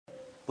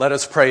Let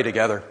us pray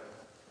together.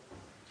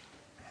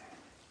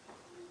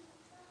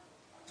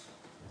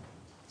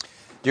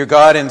 Dear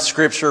God, in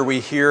Scripture we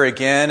hear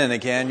again and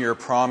again your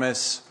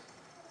promise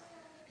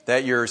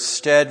that your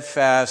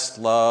steadfast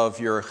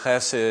love, your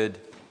chesed,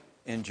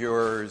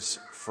 endures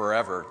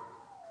forever.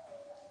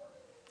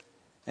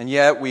 And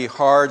yet we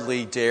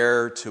hardly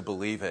dare to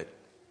believe it.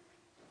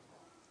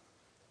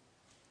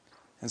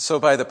 And so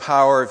by the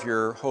power of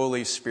your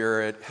Holy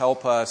Spirit,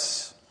 help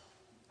us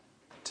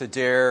to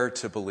dare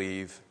to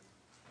believe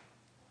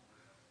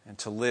and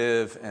to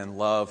live and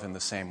love in the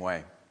same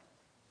way.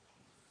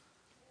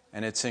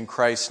 And it's in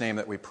Christ's name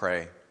that we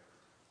pray.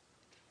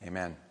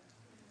 Amen.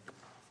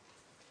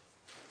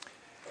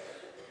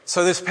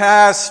 So this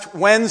past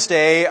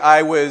Wednesday,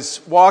 I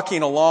was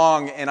walking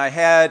along and I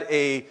had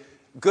a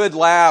good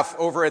laugh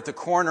over at the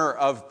corner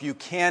of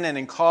Buchanan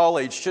and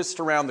College, just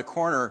around the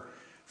corner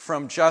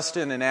from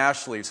Justin and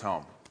Ashley's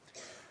home.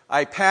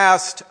 I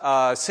passed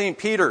St.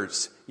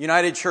 Peter's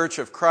United Church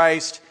of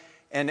Christ,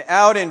 and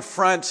out in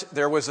front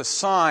there was a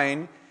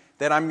sign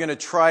that I'm going to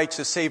try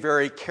to say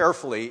very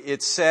carefully.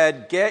 It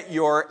said, "Get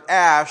your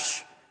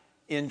ash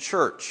in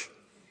church."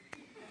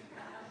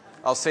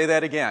 I'll say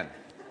that again.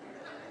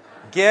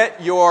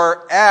 Get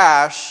your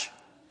ash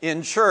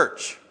in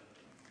church.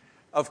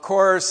 Of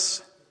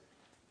course,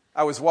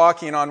 I was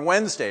walking on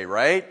Wednesday,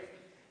 right?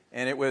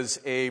 And it was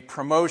a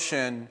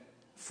promotion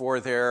for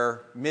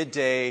their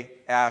midday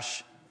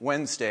Ash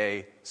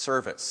Wednesday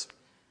service.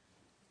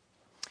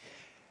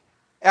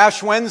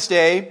 Ash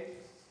Wednesday,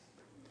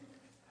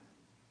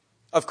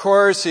 of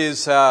course,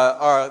 is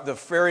the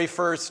very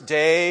first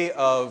day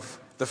of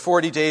the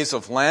 40 days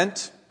of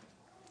Lent.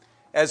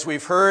 As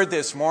we've heard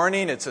this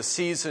morning, it's a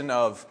season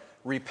of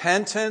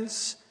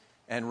repentance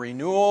and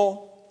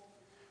renewal,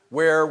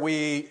 where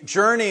we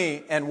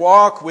journey and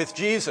walk with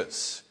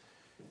Jesus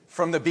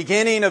from the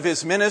beginning of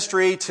his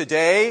ministry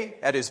today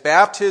at his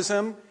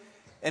baptism,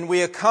 and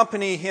we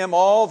accompany him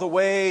all the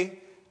way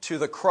to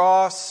the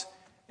cross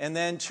and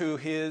then to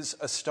his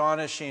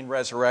astonishing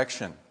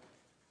resurrection.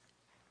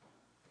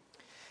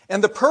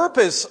 And the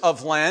purpose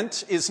of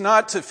Lent is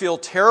not to feel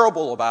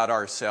terrible about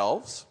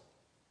ourselves,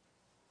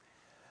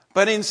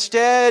 but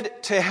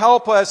instead to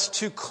help us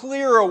to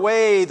clear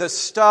away the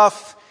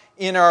stuff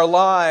in our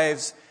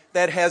lives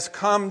that has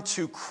come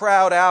to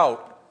crowd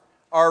out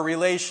our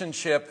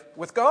relationship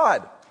with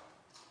God.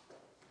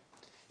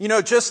 You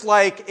know, just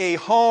like a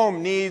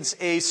home needs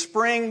a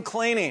spring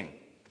cleaning.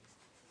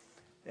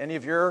 Any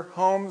of your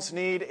homes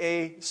need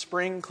a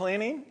spring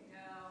cleaning?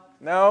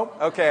 No?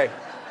 Okay.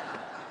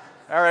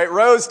 All right,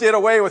 Rose did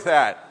away with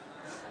that.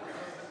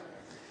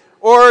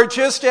 Or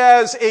just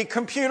as a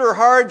computer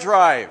hard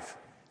drive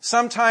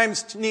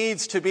sometimes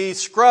needs to be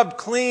scrubbed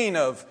clean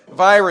of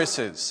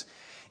viruses,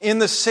 in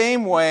the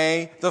same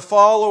way, we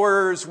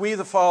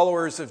the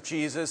followers of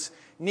Jesus,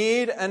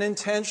 need an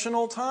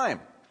intentional time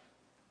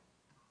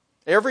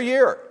every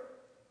year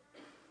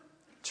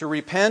to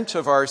repent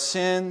of our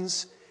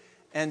sins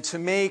and to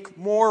make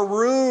more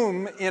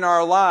room in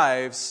our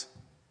lives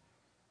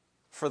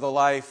for the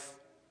life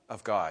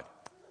of God.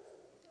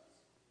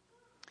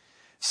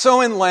 So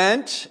in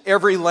Lent,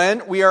 every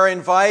Lent, we are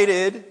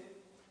invited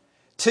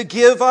to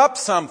give up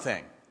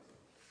something.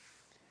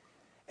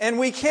 And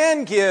we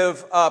can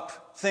give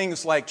up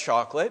things like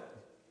chocolate.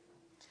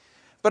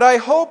 But I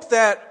hope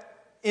that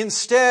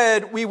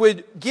instead we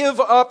would give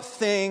up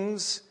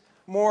things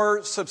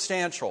more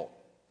substantial.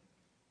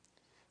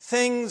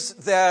 Things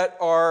that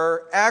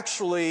are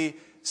actually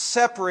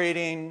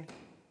separating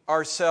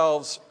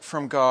ourselves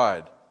from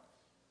God.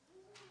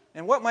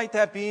 And what might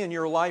that be in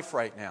your life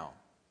right now?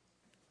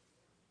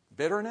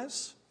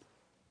 Bitterness?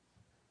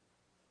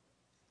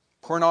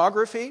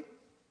 Pornography?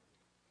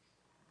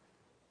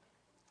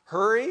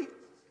 Hurry?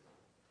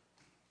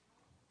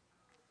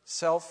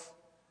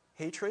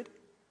 Self-hatred?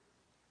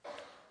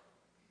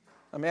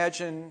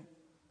 Imagine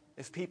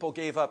if people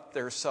gave up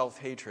their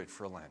self-hatred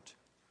for Lent.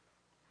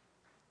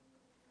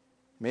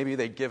 Maybe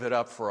they'd give it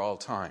up for all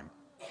time.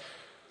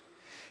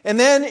 And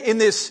then in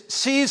this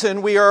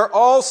season, we are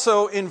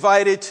also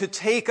invited to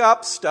take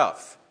up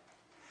stuff.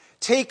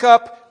 Take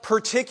up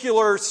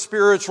particular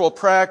spiritual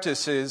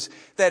practices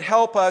that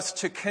help us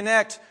to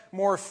connect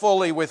more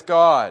fully with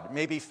God.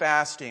 Maybe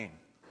fasting,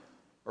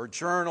 or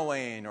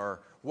journaling, or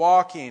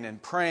walking and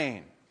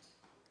praying.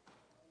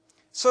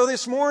 So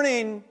this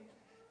morning,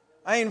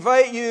 I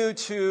invite you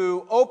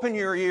to open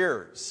your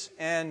ears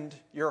and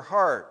your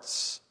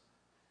hearts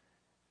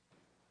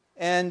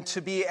and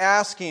to be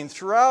asking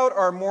throughout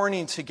our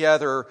morning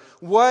together,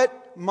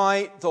 what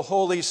might the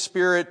Holy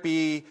Spirit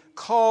be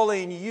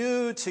calling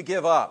you to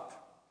give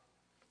up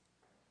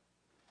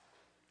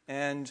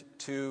and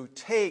to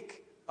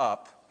take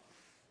up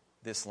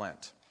this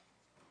Lent?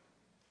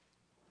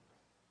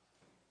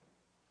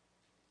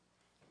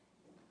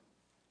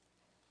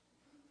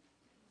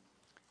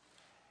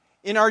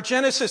 In our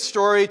Genesis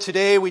story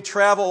today, we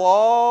travel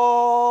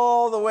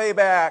all the way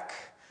back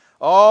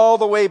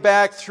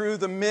through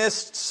the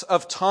mists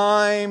of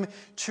time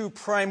to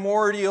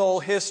primordial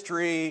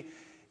history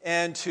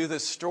and to the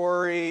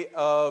story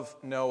of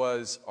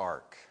Noah's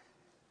Ark.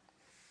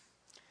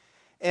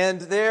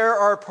 And there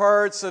are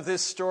parts of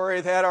this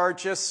story that are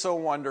just so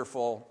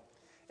wonderful.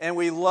 And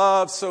we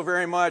love so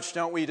very much,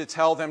 don't we, to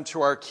tell them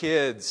to our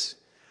kids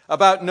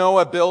about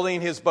Noah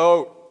building his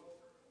boat,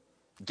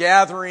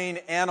 gathering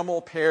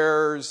animal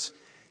pairs,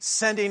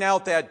 sending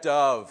out that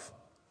dove.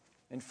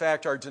 In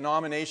fact, our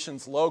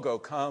denomination's logo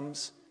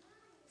comes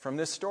from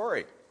this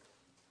story.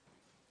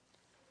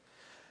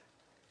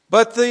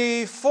 But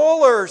the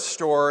fuller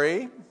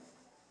story,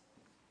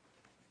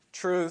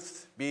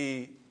 truth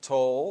be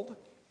told,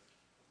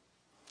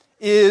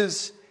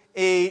 is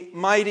a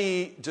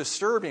mighty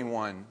disturbing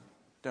one,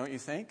 don't you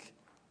think?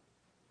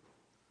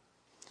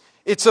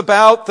 It's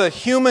about the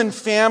human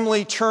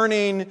family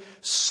turning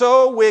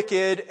so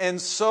wicked and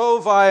so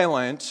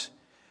violent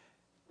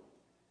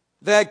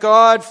that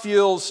God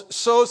feels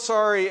so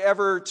sorry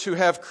ever to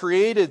have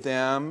created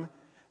them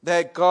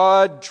that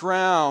God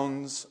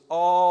drowns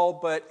all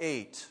but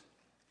 8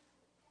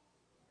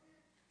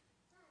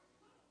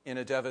 in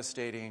a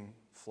devastating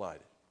flood.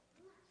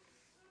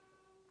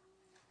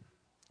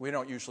 We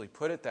don't usually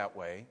put it that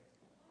way,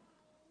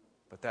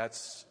 but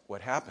that's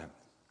what happened.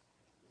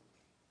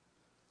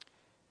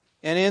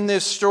 And in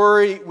this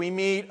story, we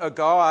meet a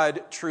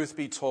God, truth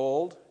be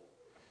told,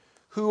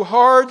 who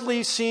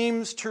hardly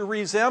seems to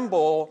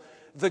resemble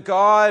the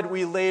God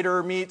we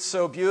later meet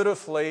so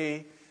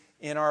beautifully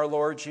in our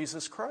Lord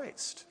Jesus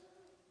Christ.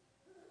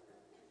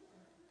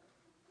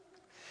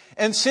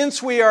 And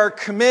since we are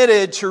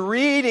committed to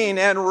reading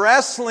and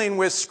wrestling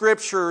with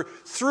Scripture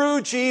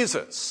through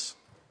Jesus,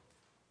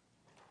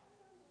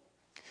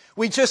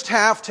 we just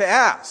have to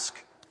ask,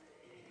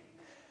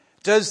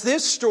 does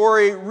this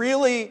story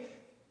really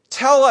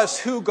tell us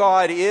who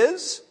God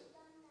is?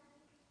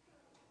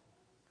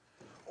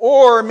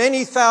 Or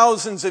many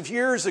thousands of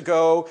years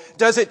ago,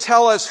 does it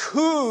tell us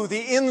who the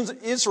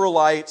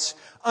Israelites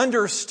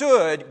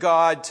understood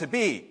God to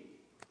be?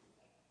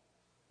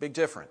 Big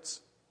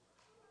difference.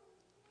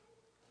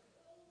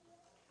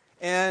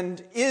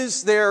 And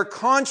is their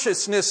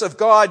consciousness of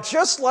God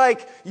just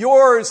like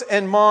yours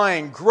and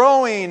mine,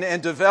 growing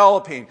and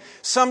developing,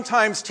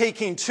 sometimes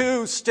taking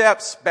 2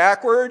 steps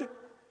backward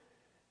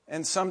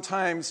and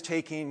sometimes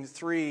taking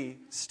 3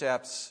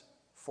 steps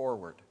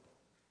forward?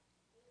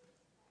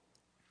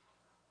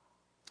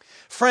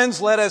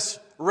 Friends, let us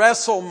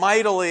wrestle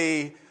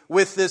mightily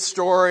with this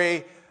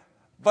story,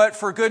 but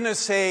for goodness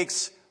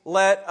sakes,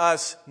 let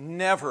us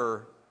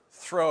never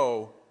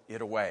throw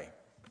it away.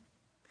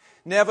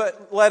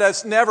 Let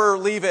us never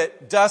leave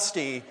it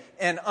dusty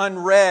and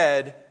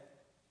unread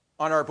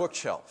on our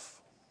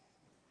bookshelf.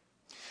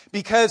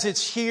 Because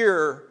it's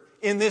here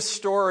in this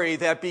story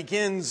that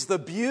begins the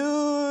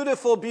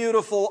beautiful,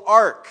 beautiful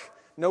arc,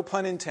 no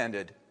pun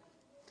intended,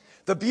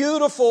 the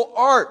beautiful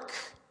arc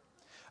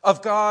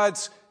of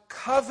God's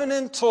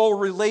covenantal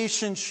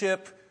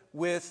relationship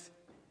with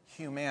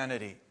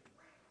humanity.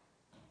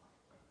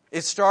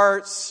 It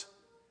starts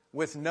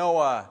with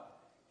Noah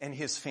and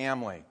his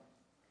family.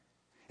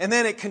 And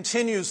then it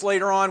continues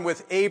later on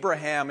with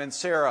Abraham and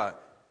Sarah.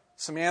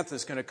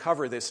 Samantha's going to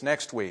cover this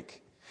next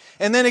week.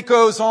 And then it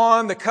goes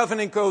on, the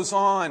covenant goes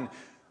on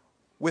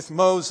with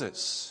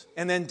Moses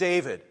and then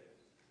David.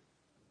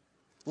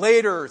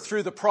 Later,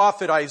 through the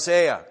prophet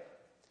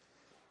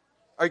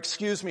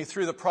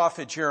through the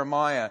prophet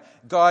Jeremiah,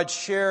 God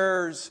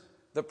shares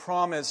the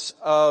promise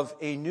of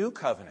a new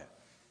covenant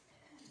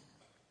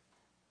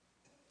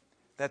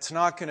that's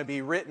not going to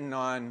be written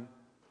on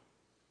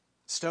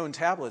stone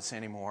tablets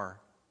anymore,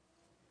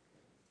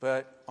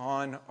 but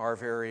on our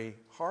very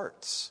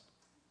hearts.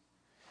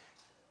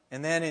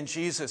 And then in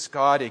Jesus,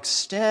 God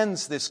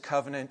extends this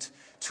covenant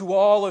to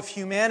all of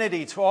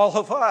humanity, to all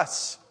of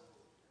us.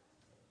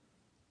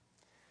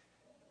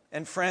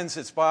 And friends,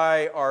 it's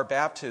by our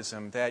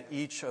baptism that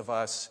each of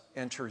us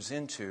enters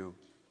into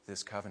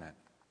this covenant.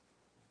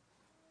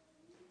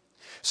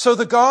 So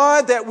the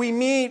God that we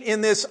meet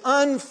in this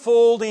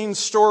unfolding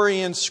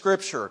story in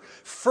Scripture,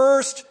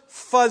 first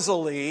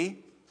fuzzily,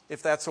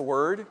 if that's a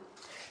word,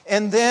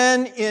 and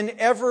then in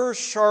ever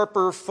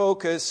sharper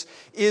focus,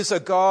 is a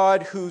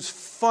God whose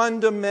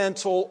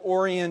fundamental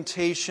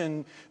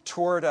orientation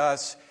toward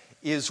us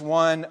is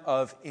one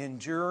of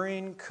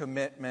enduring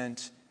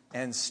commitment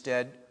and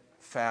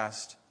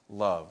steadfast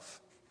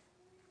love.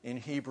 In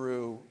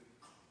Hebrew,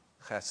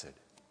 chesed.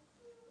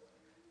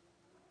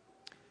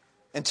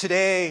 And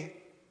today,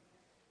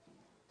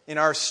 in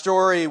our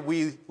story,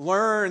 we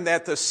learn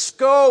that the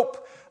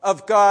scope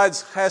of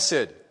God's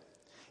chesed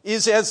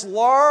is as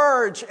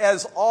large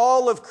as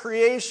all of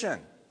creation,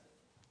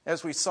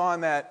 as we saw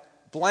in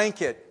that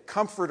blanket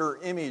comforter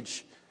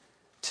image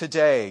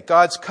today.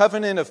 God's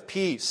covenant of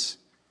peace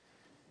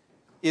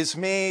is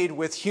made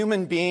with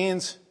human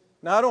beings,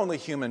 not only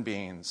human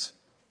beings,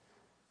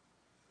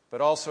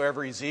 but also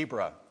every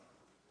zebra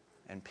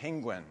and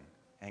penguin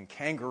and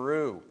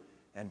kangaroo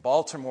and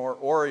Baltimore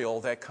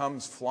Oriole that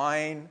comes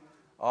flying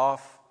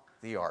off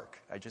the ark.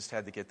 I just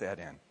had to get that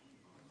in.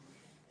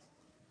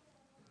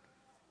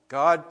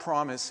 God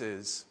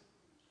promises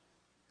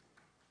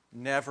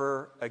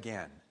never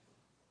again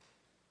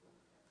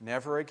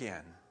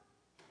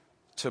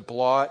to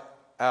blot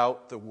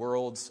out the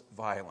world's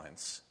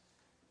violence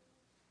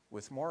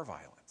with more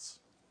violence.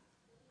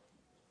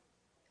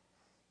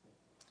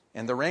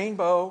 And the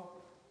rainbow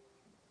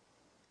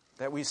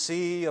that we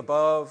see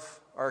above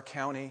our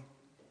county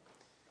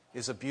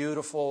is a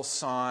beautiful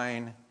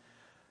sign,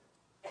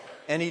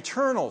 an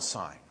eternal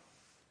sign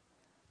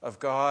of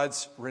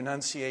God's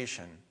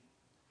renunciation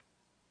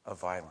of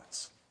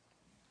violence.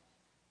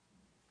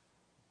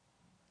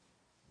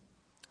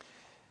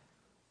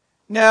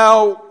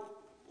 Now,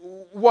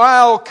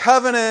 while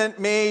covenant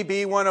may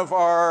be one of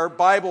our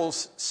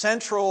Bible's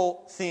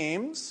central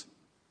themes,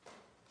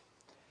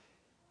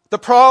 the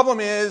problem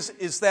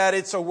is that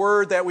it's a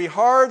word that we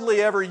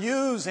hardly ever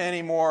use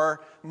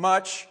anymore,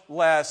 much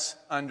less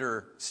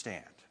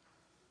understand.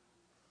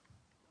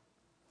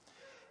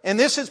 And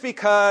this is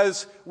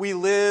because we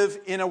live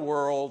in a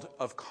world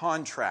of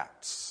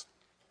contracts,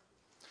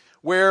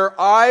 where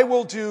I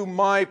will do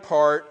my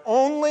part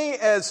only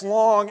as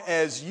long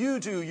as you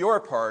do your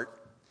part,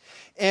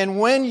 and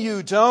when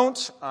you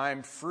don't,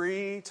 I'm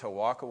free to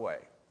walk away.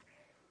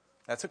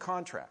 That's a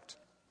contract.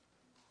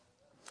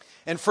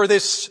 And for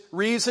this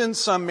reason,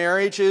 some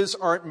marriages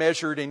aren't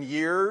measured in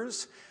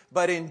years,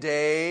 but in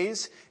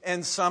days,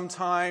 and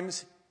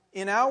sometimes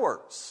in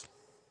hours.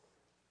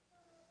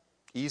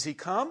 Easy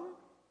come,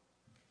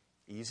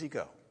 easy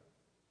go.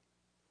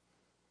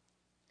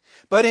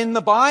 But in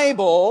the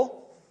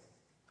Bible,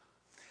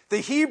 the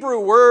Hebrew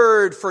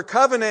word for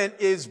covenant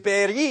is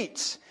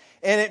berit,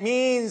 and it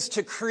means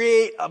to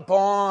create a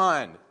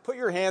bond. Put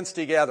your hands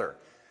together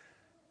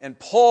and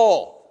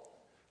pull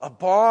a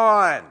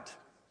bond.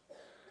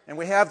 And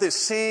we have this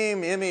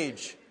same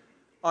image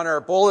on our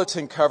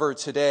bulletin cover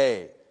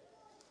today.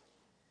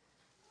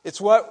 It's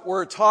what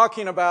we're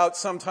talking about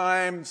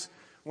sometimes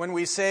when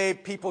we say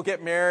people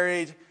get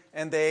married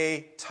and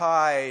they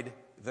tied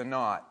the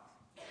knot.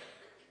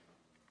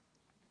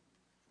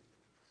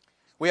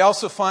 We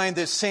also find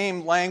this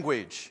same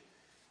language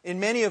in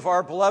many of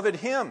our beloved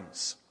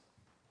hymns.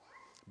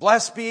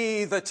 Blessed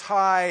be the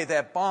tie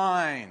that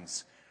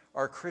binds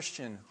our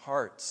Christian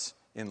hearts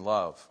in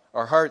love,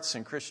 our hearts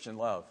in Christian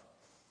love.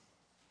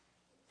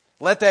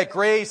 Let that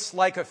grace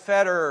like a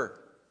fetter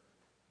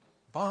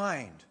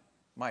bind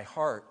my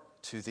heart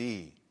to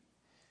thee.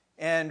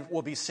 And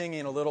we'll be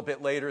singing a little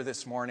bit later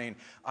this morning,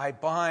 I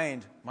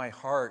bind my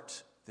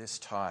heart this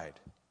tide.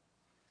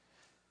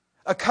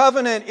 A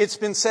covenant, it's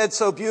been said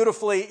so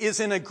beautifully,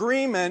 is an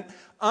agreement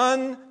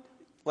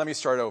Let me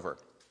start over.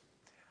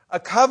 A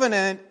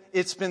covenant,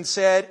 it's been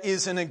said,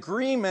 is an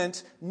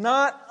agreement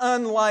not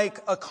unlike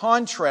a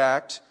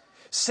contract,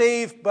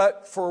 save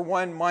but for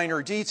one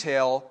minor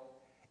detail.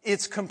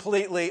 It's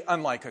completely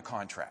unlike a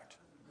contract.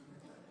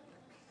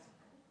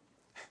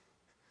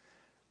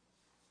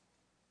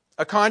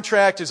 A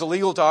contract is a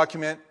legal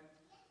document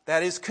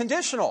that is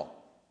conditional.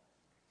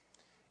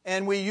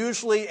 And we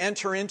usually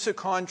enter into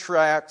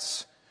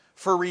contracts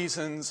for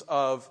reasons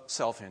of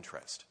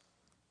self-interest.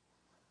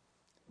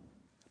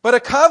 But a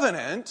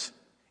covenant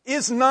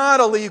is not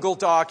a legal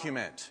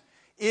document.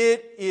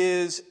 It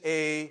is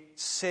a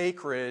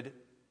sacred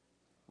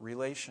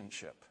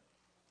relationship.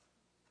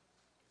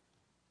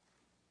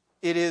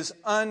 It is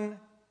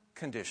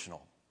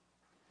unconditional.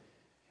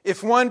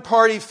 If one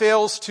party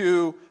fails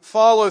to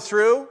follow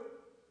through,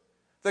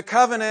 the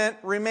covenant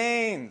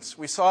remains.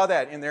 We saw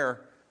that in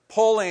their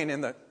polling,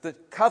 and the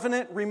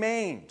covenant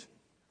remained.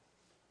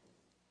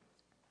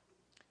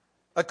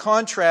 A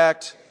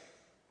contract,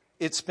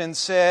 it's been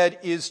said,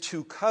 is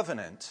to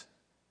covenant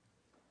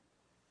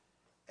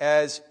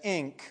as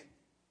ink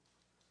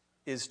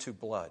is to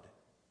blood.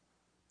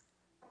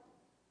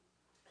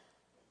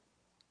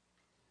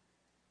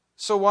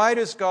 So why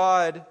does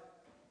God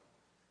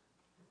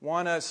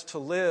want us to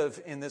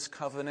live in this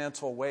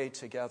covenantal way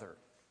together?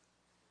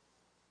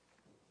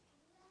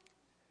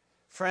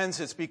 Friends,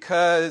 it's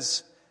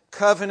because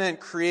covenant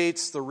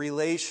creates the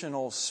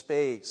relational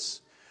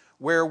space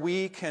where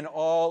we can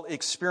all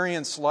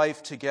experience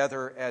life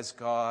together as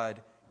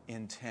God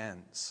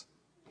intends.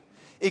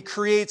 It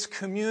creates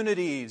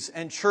communities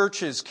and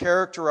churches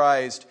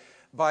characterized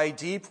by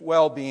deep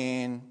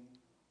well-being,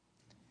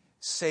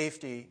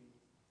 safety,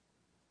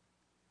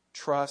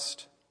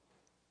 trust,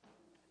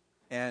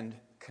 and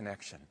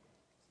connection.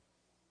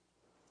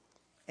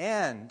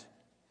 And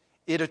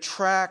it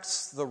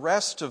attracts the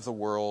rest of the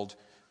world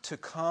to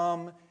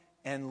come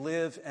and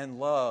live and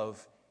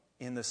love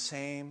in the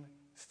same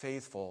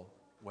faithful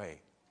way.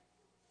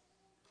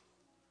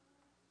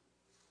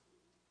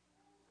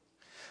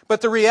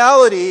 But the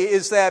reality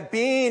is that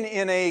being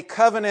in a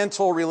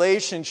covenantal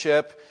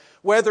relationship,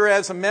 whether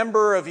as a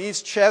member of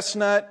East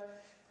Chestnut,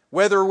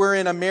 whether we're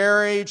in a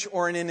marriage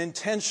or in an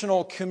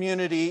intentional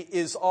community,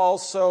 is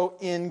also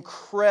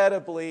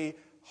incredibly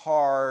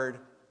hard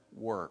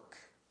work.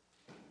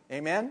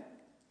 Amen?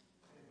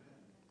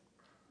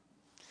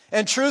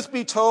 And truth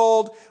be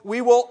told,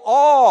 we will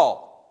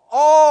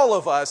all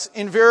of us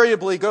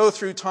invariably go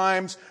through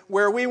times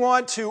where we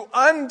want to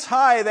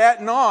untie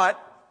that knot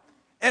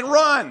and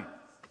run.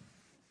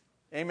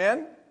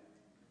 Amen?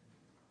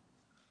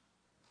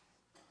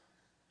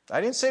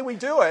 I didn't say we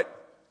do it,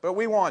 but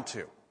we want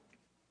to.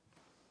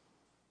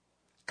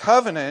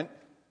 Covenant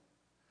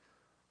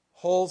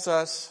holds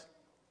us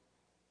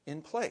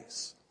in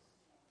place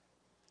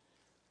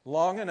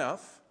long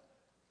enough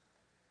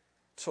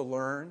to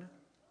learn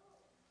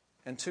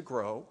and to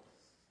grow,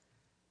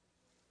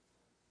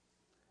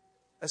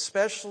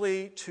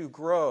 especially to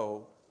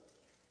grow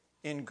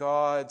in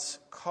God's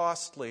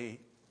costly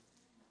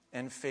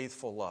and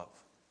faithful love.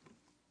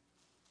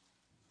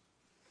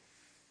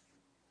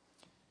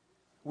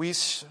 We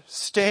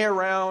stay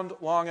around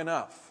long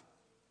enough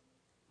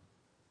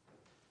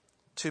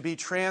to be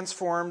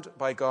transformed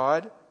by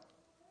God,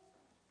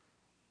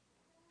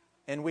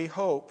 and we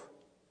hope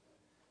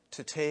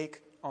to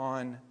take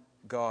on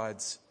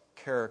God's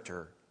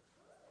character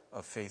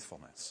of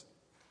faithfulness.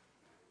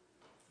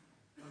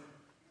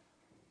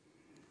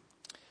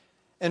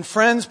 And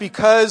friends,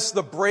 because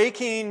the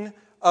breaking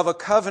of a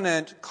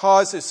covenant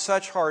causes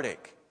such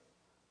heartache,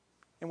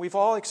 and we've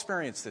all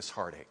experienced this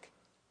heartache,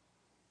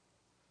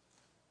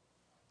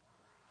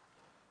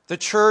 the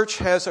church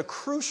has a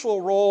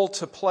crucial role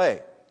to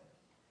play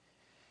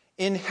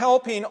in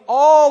helping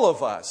all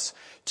of us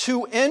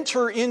to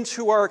enter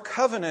into our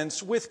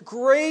covenants with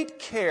great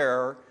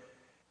care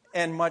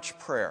and much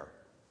prayer,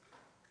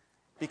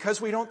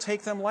 because we don't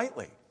take them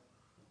lightly.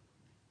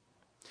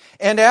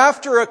 And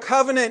after a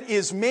covenant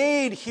is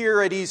made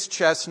here at East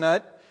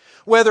Chestnut,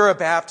 whether a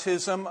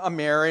baptism, a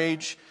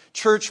marriage,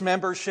 church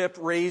membership,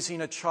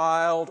 raising a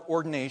child,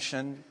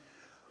 ordination,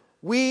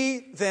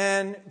 we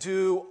then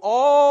do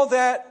all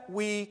that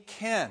we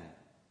can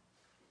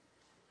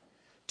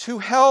to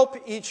help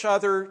each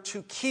other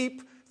to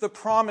keep the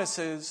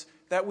promises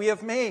that we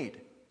have made.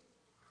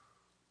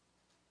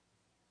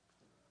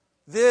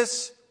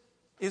 This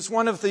is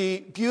one of the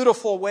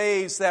beautiful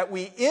ways that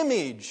we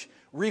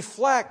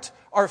reflect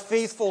our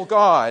faithful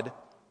God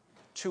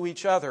to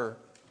each other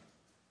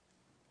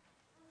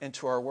and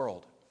to our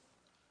world.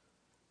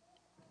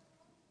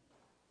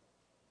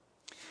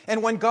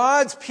 And when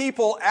God's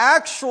people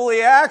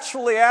actually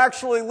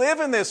live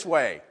in this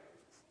way,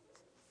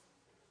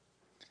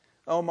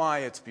 oh my,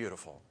 it's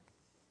beautiful.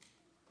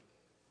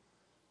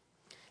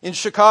 In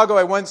Chicago,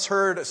 I once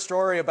heard a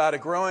story about a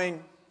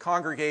growing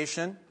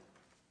congregation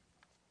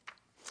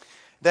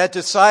that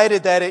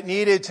decided that it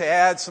needed to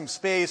add some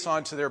space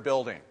onto their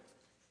building.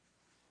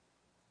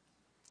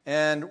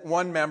 And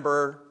one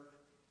member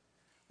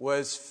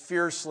was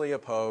fiercely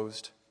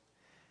opposed.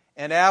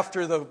 And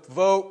after the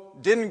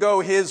vote didn't go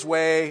his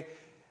way,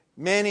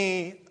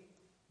 many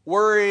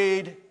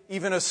worried,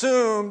 even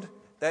assumed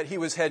that he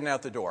was heading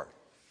out the door.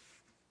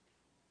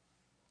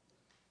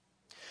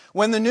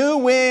 When the new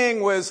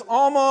wing was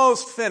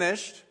almost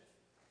finished,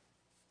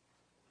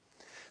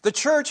 the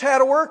church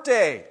had a work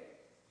day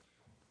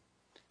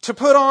to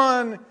put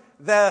on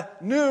the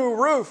new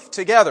roof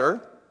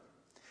together,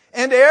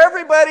 and to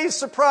everybody's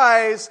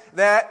surprise,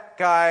 that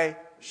guy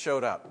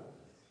showed up.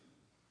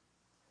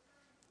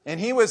 And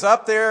he was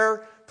up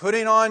there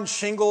putting on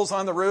shingles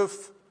on the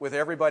roof with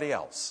everybody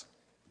else.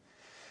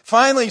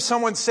 Finally,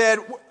 someone said,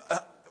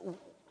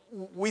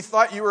 "We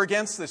thought you were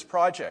against this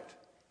project."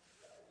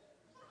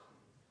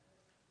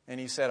 And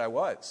he said, "I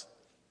was."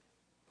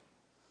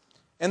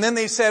 And then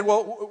they said,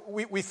 "Well,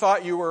 we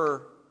thought you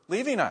were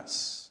leaving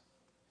us."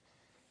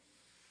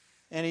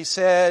 And he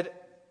said,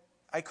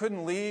 "I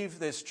couldn't leave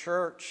this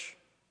church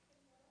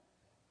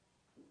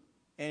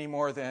any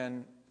more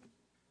than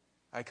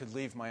I could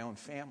leave my own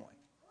family."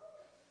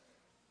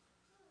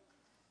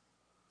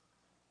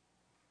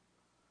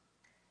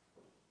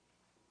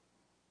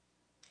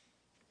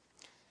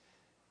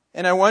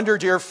 And I wonder,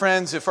 dear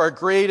friends, if our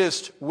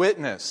greatest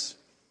witness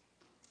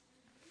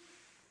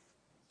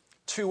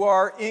to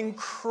our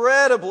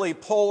incredibly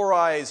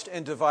polarized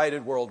and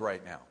divided world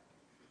right now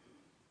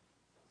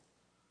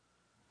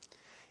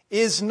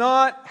is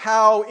not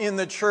how in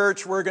the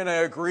church we're going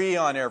to agree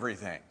on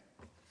everything.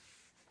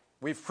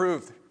 We've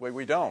proved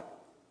we don't.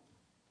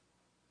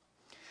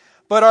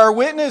 But our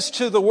witness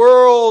to the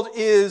world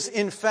is,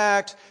 in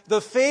fact,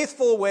 the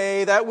faithful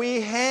way that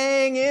we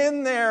hang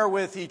in there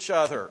with each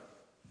other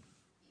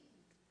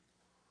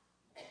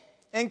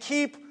and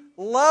keep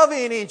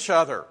loving each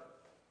other,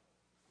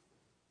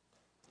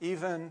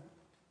 even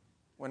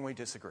when we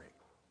disagree.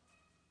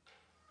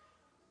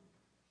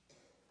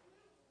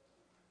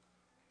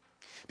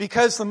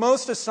 Because the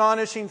most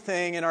astonishing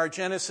thing in our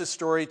Genesis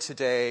story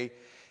today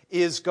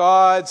is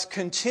God's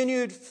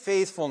continued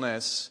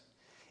faithfulness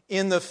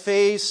in the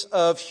face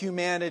of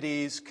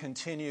humanity's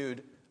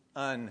continued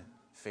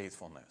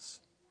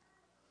unfaithfulness.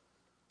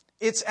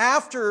 It's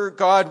after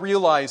God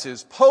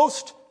realizes,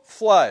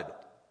 post-flood,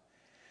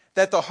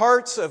 that the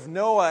hearts of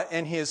Noah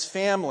and his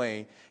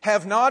family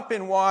have not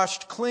been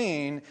washed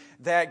clean,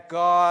 that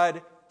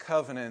God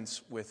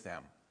covenants with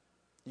them.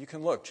 You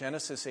can look,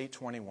 Genesis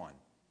 8:21.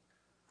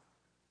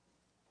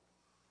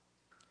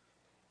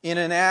 In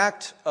an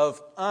act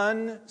of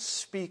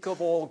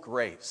unspeakable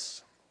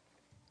grace,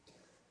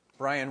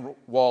 Brian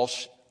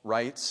Walsh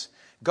writes,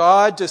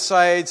 God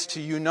decides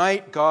to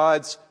unite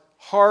God's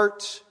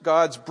heart,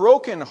 God's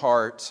broken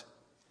heart,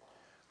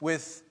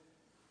 with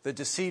the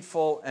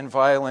deceitful and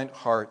violent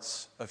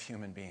hearts of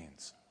human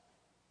beings.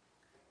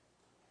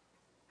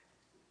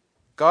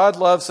 God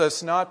loves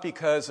us not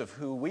because of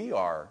who we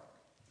are,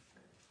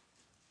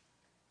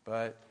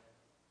 but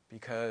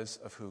because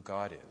of who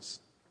God is.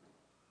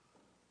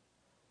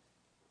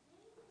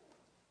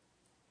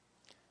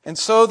 And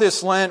so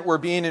this Lent, we're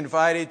being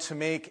invited to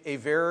make a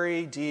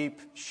very deep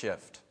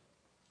shift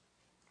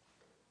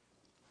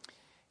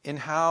in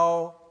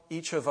how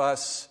each of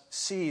us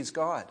sees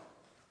God.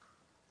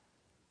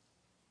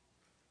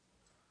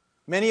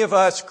 Many of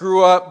us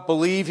grew up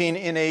believing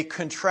in a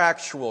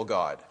contractual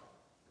God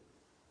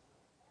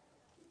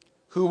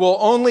who will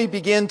only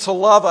begin to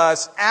love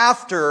us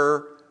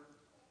after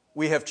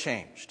we have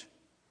changed.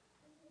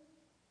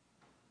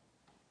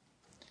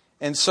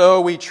 And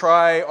so we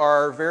try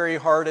our very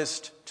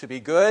hardest to be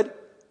good,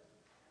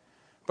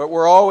 but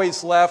we're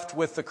always left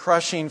with the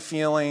crushing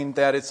feeling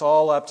that it's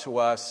all up to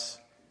us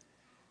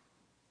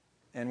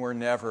and we're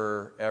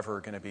never,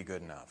 ever going to be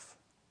good enough.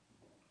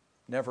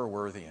 Never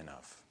worthy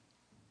enough.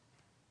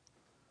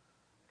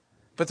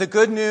 But the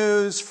good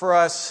news for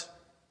us,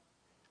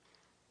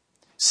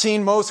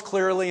 seen most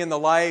clearly in the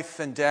life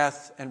and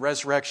death and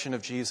resurrection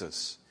of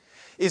Jesus,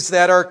 is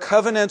that our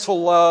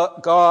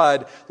covenantal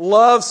God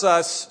loves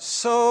us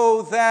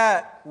so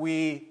that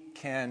we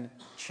can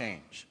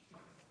change.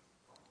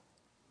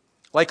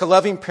 Like a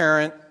loving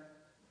parent,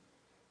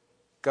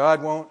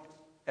 God won't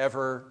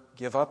ever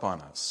give up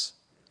on us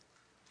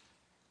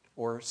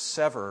or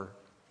sever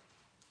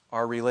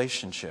our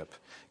relationship.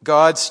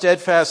 God's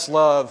steadfast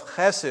love,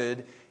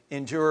 chesed,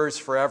 endures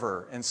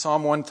forever. And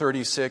Psalm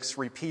 136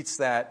 repeats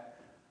that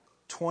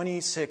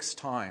 26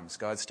 times.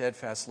 God's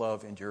steadfast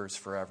love endures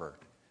forever.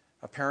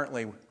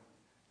 Apparently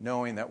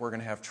knowing that we're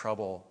going to have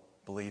trouble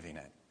believing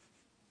it.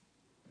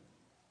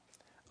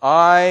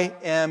 I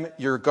am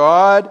your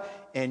God,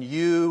 and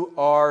you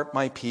are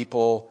my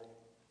people,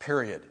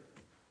 period.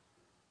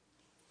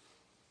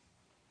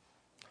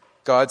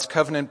 God's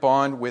covenant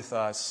bond with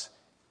us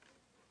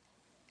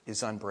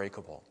is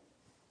unbreakable.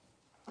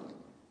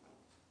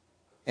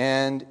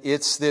 And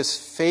it's this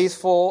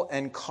faithful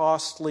and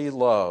costly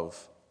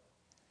love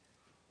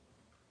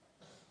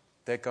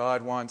that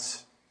God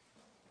wants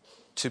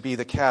to be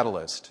the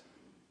catalyst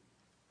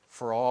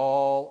for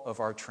all of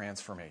our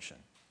transformation.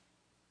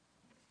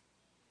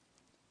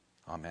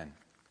 Amen.